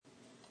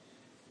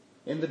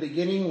In the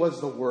beginning was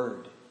the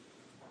Word.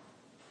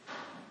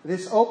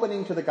 This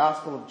opening to the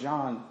Gospel of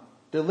John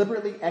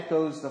deliberately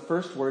echoes the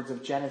first words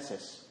of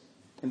Genesis,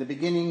 in the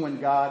beginning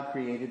when God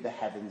created the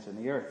heavens and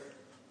the earth.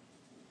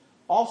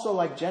 Also,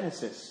 like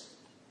Genesis,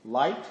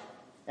 light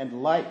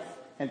and life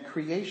and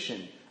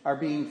creation are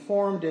being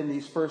formed in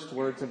these first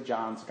words of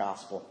John's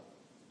Gospel.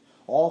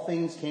 All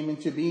things came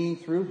into being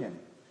through him.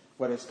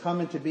 What has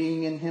come into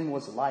being in him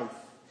was life,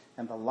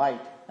 and the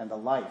light and the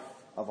life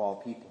of all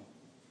people.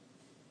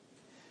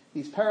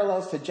 These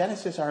parallels to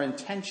Genesis are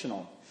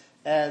intentional,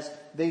 as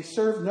they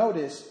serve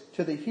notice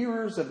to the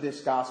hearers of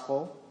this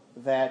gospel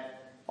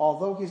that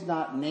although he's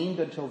not named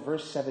until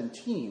verse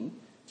 17,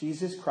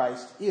 Jesus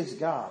Christ is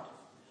God,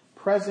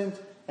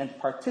 present and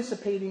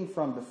participating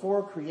from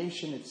before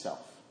creation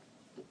itself.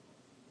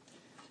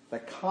 The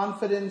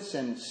confidence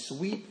and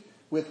sweep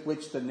with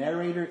which the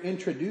narrator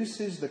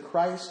introduces the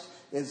Christ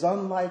is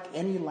unlike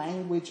any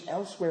language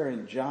elsewhere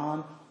in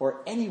John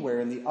or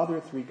anywhere in the other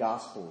three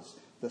Gospels,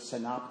 the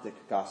Synoptic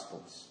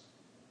Gospels.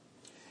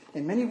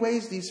 In many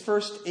ways, these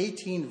first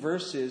 18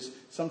 verses,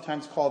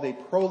 sometimes called a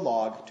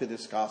prologue to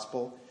this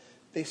Gospel,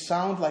 they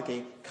sound like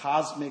a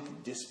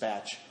cosmic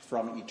dispatch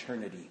from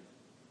eternity.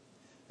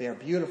 They are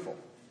beautiful,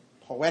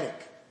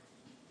 poetic.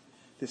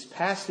 This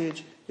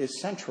passage is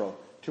central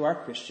to our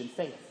Christian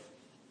faith.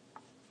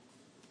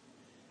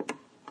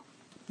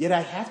 Yet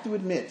I have to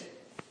admit,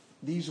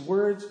 these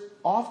words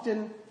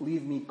often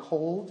leave me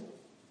cold,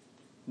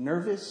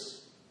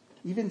 nervous,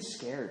 even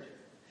scared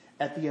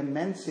at the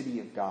immensity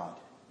of God.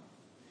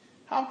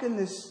 How can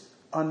this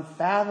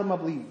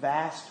unfathomably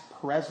vast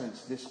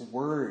presence, this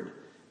Word,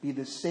 be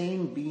the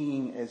same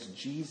being as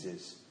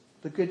Jesus,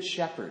 the Good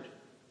Shepherd,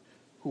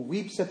 who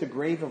weeps at the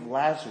grave of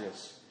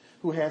Lazarus,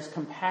 who has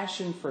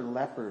compassion for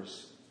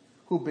lepers,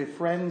 who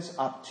befriends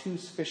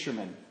obtuse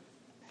fishermen,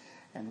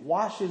 and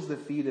washes the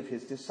feet of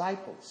his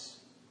disciples?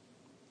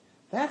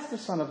 That's the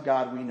Son of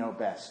God we know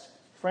best,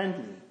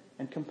 friendly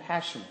and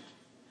compassionate.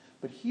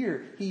 But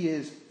here he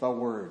is the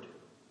Word.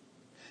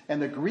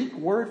 And the Greek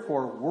word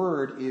for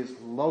word is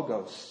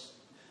logos,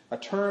 a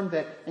term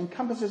that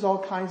encompasses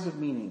all kinds of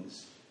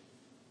meanings: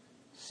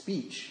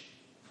 speech,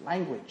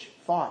 language,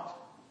 thought,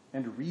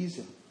 and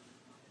reason.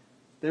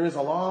 There is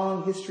a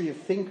long history of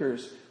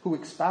thinkers who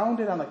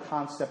expounded on the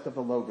concept of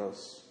the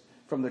logos,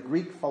 from the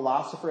Greek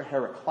philosopher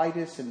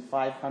Heraclitus in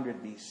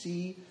 500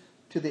 BC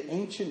to the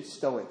ancient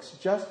Stoics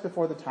just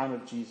before the time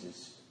of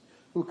Jesus,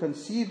 who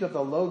conceived of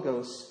the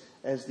logos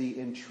as the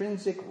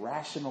intrinsic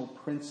rational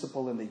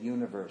principle in the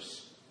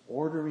universe,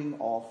 ordering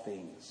all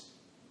things.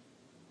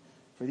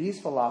 For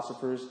these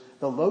philosophers,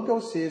 the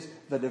logos is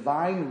the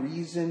divine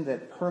reason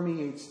that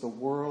permeates the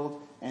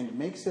world and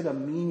makes it a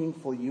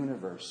meaningful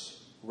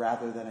universe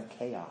rather than a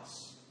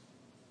chaos.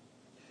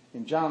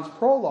 In John's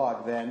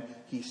prologue, then,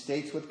 he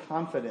states with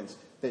confidence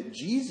that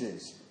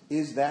Jesus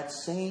is that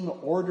same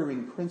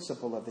ordering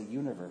principle of the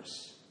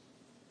universe.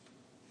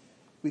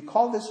 We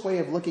call this way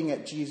of looking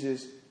at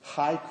Jesus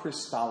high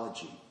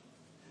Christology.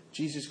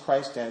 Jesus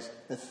Christ as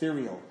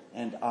ethereal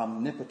and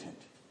omnipotent,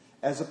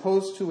 as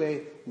opposed to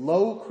a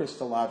low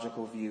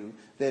Christological view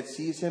that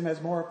sees him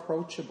as more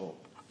approachable,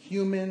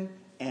 human,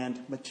 and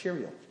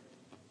material.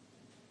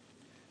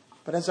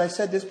 But as I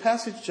said, this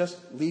passage just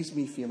leaves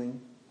me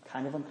feeling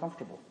kind of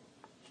uncomfortable.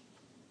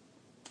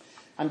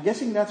 I'm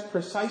guessing that's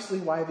precisely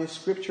why this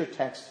scripture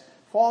text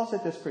falls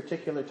at this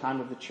particular time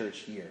of the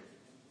church year.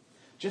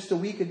 Just a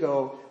week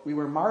ago, we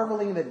were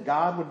marveling that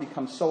God would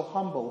become so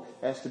humble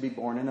as to be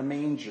born in a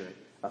manger,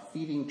 a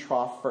feeding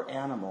trough for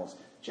animals,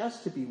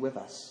 just to be with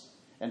us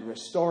and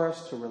restore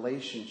us to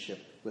relationship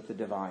with the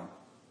divine.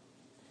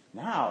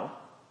 Now,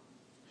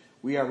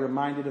 we are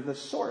reminded of the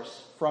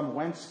source from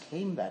whence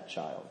came that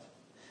child,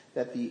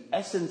 that the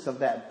essence of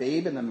that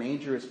babe in the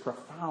manger is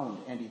profound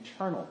and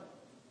eternal,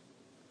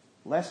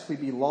 lest we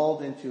be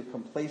lulled into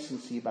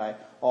complacency by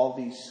all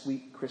these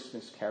sweet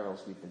Christmas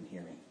carols we've been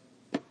hearing.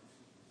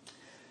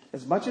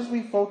 As much as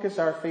we focus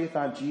our faith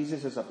on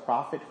Jesus as a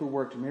prophet who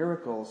worked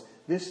miracles,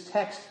 this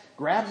text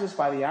grabs us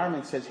by the arm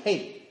and says,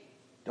 hey,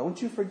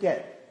 don't you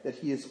forget that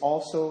he is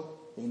also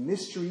a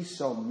mystery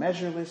so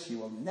measureless you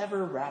will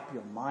never wrap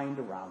your mind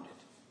around it.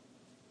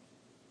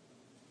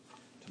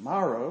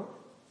 Tomorrow,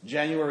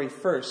 January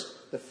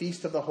 1st, the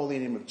feast of the Holy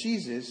Name of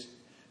Jesus,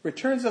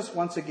 returns us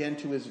once again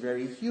to his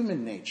very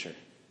human nature.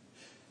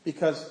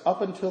 Because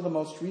up until the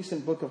most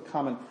recent Book of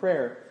Common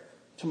Prayer,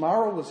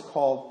 tomorrow was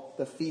called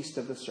the Feast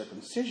of the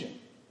Circumcision.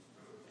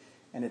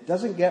 And it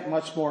doesn't get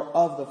much more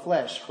of the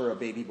flesh for a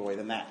baby boy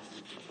than that.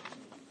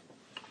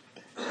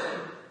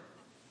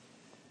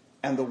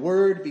 And the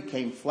Word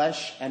became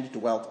flesh and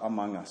dwelt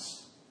among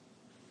us.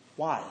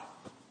 Why?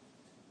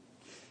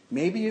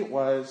 Maybe it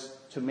was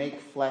to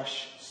make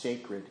flesh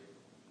sacred,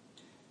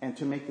 and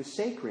to make the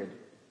sacred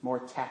more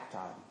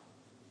tactile.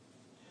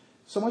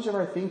 So much of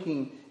our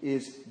thinking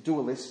is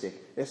dualistic,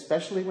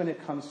 especially when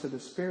it comes to the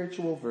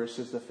spiritual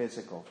versus the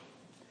physical.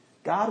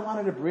 God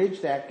wanted to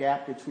bridge that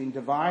gap between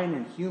divine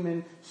and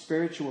human,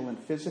 spiritual and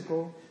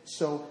physical,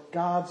 so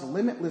God's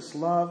limitless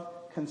love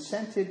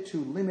consented to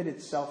limit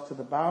itself to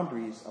the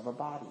boundaries of a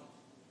body.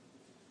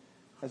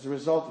 As a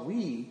result,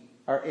 we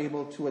are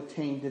able to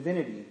attain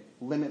divinity,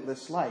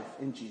 limitless life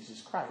in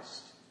Jesus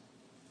Christ.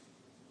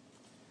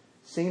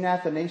 St.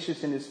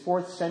 Athanasius, in his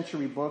 4th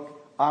century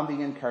book on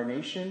the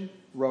Incarnation,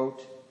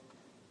 wrote,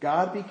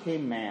 "God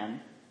became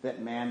man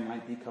that man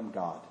might become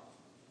God."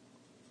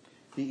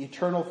 The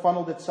eternal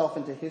funneled itself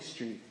into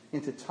history,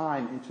 into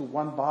time, into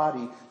one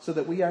body, so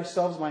that we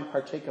ourselves might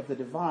partake of the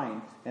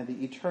divine and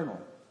the eternal.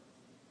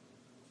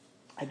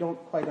 I don't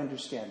quite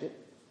understand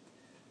it,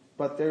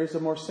 but there is a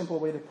more simple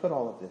way to put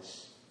all of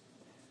this.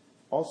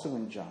 Also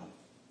in John,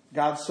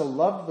 God so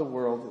loved the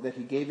world that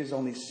he gave his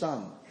only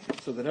Son,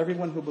 so that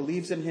everyone who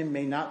believes in him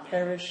may not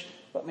perish,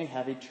 but may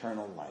have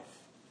eternal life.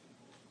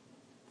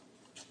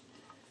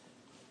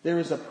 There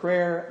is a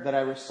prayer that I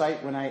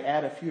recite when I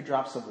add a few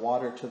drops of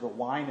water to the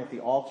wine at the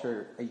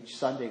altar each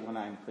Sunday when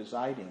I'm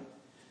presiding.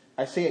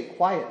 I say it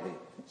quietly,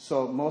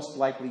 so most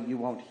likely you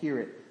won't hear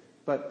it,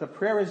 but the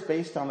prayer is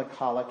based on the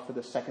collect for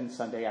the second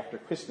Sunday after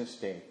Christmas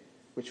Day,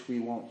 which we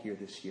won't hear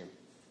this year.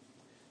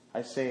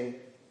 I say,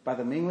 "By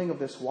the mingling of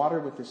this water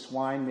with this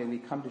wine, may we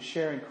come to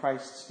share in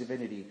Christ's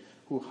divinity,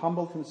 who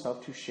humbled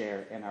himself to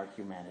share in our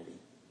humanity."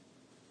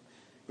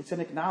 It's an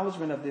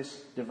acknowledgement of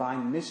this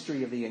divine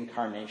mystery of the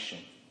Incarnation.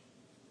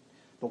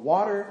 The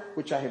water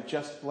which I have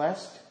just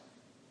blessed,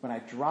 when I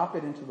drop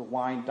it into the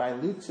wine,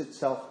 dilutes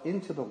itself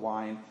into the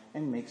wine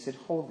and makes it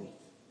holy,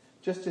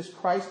 just as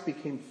Christ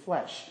became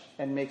flesh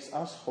and makes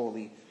us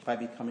holy by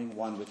becoming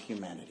one with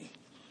humanity.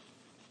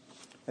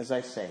 As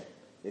I say,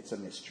 it's a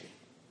mystery.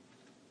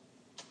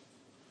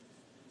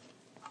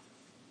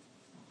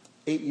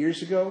 8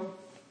 years ago,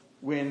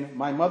 when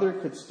my mother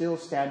could still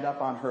stand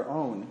up on her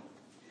own,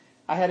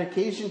 I had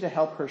occasion to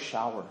help her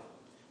shower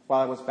while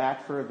I was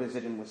back for a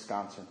visit in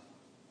Wisconsin.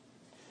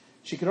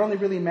 She could only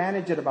really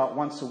manage it about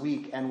once a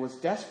week and was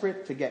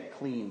desperate to get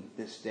clean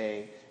this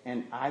day,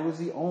 and I was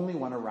the only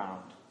one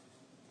around.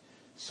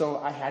 So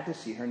I had to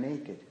see her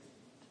naked.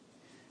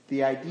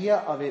 The idea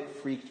of it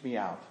freaked me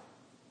out,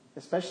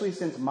 especially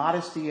since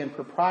modesty and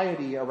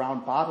propriety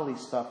around bodily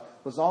stuff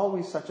was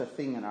always such a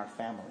thing in our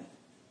family.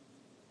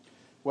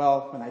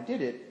 Well, when I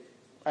did it,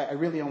 I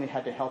really only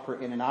had to help her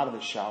in and out of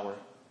the shower.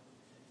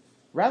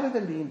 Rather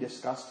than being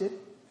disgusted,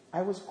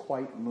 I was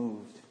quite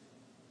moved.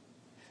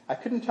 I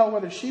couldn't tell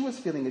whether she was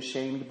feeling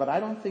ashamed, but I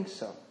don't think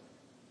so.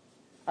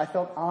 I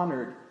felt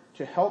honored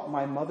to help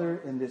my mother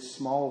in this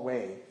small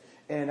way,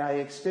 and I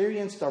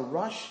experienced a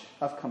rush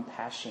of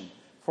compassion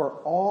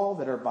for all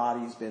that her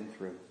body's been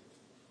through.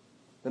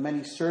 The many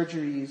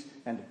surgeries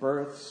and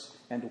births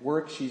and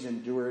work she's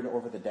endured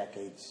over the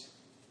decades.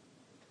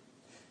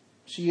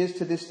 She is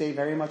to this day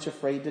very much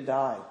afraid to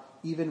die,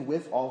 even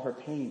with all her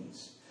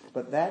pains.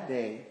 But that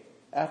day,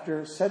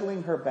 after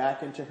settling her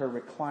back into her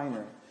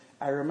recliner,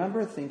 I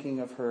remember thinking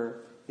of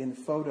her in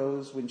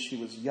photos when she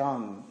was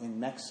young in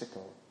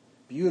Mexico,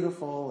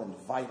 beautiful and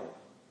vital,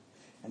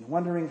 and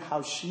wondering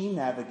how she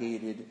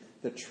navigated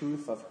the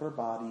truth of her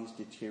body's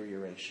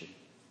deterioration.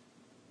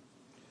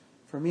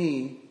 For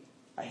me,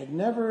 I had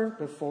never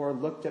before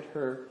looked at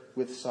her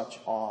with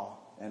such awe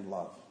and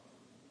love.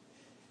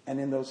 And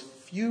in those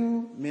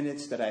few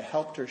minutes that I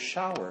helped her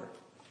shower,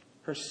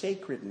 her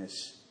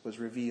sacredness was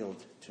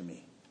revealed to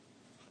me.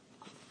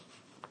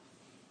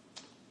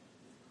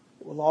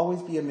 It will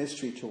always be a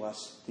mystery to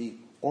us, the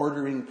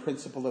ordering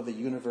principle of the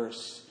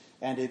universe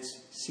and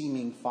its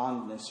seeming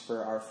fondness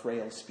for our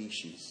frail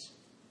species.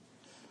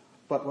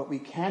 But what we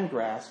can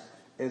grasp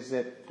is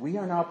that we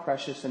are now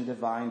precious and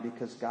divine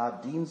because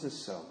God deems us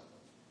so.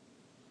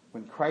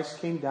 When Christ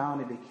came down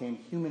and became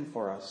human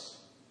for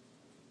us,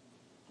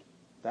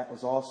 that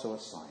was also a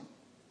sign.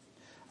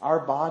 Our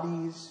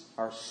bodies,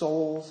 our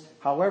souls,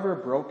 however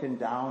broken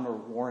down or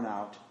worn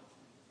out,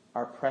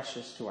 are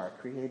precious to our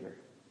Creator.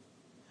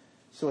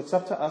 So it's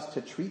up to us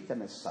to treat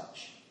them as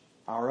such,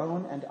 our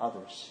own and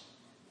others,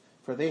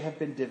 for they have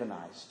been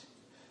divinized.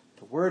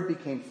 The Word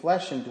became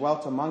flesh and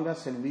dwelt among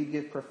us, and we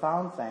give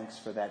profound thanks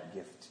for that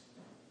gift.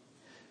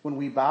 When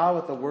we bow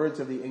at the words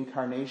of the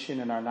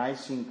Incarnation in our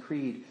Nicene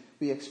Creed,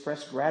 we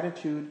express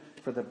gratitude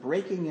for the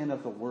breaking in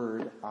of the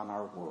Word on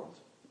our world.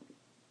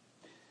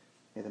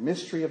 May the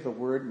mystery of the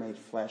Word made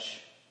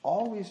flesh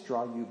always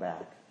draw you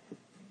back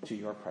to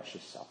your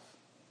precious self.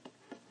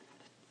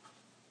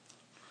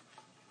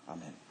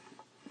 Amen.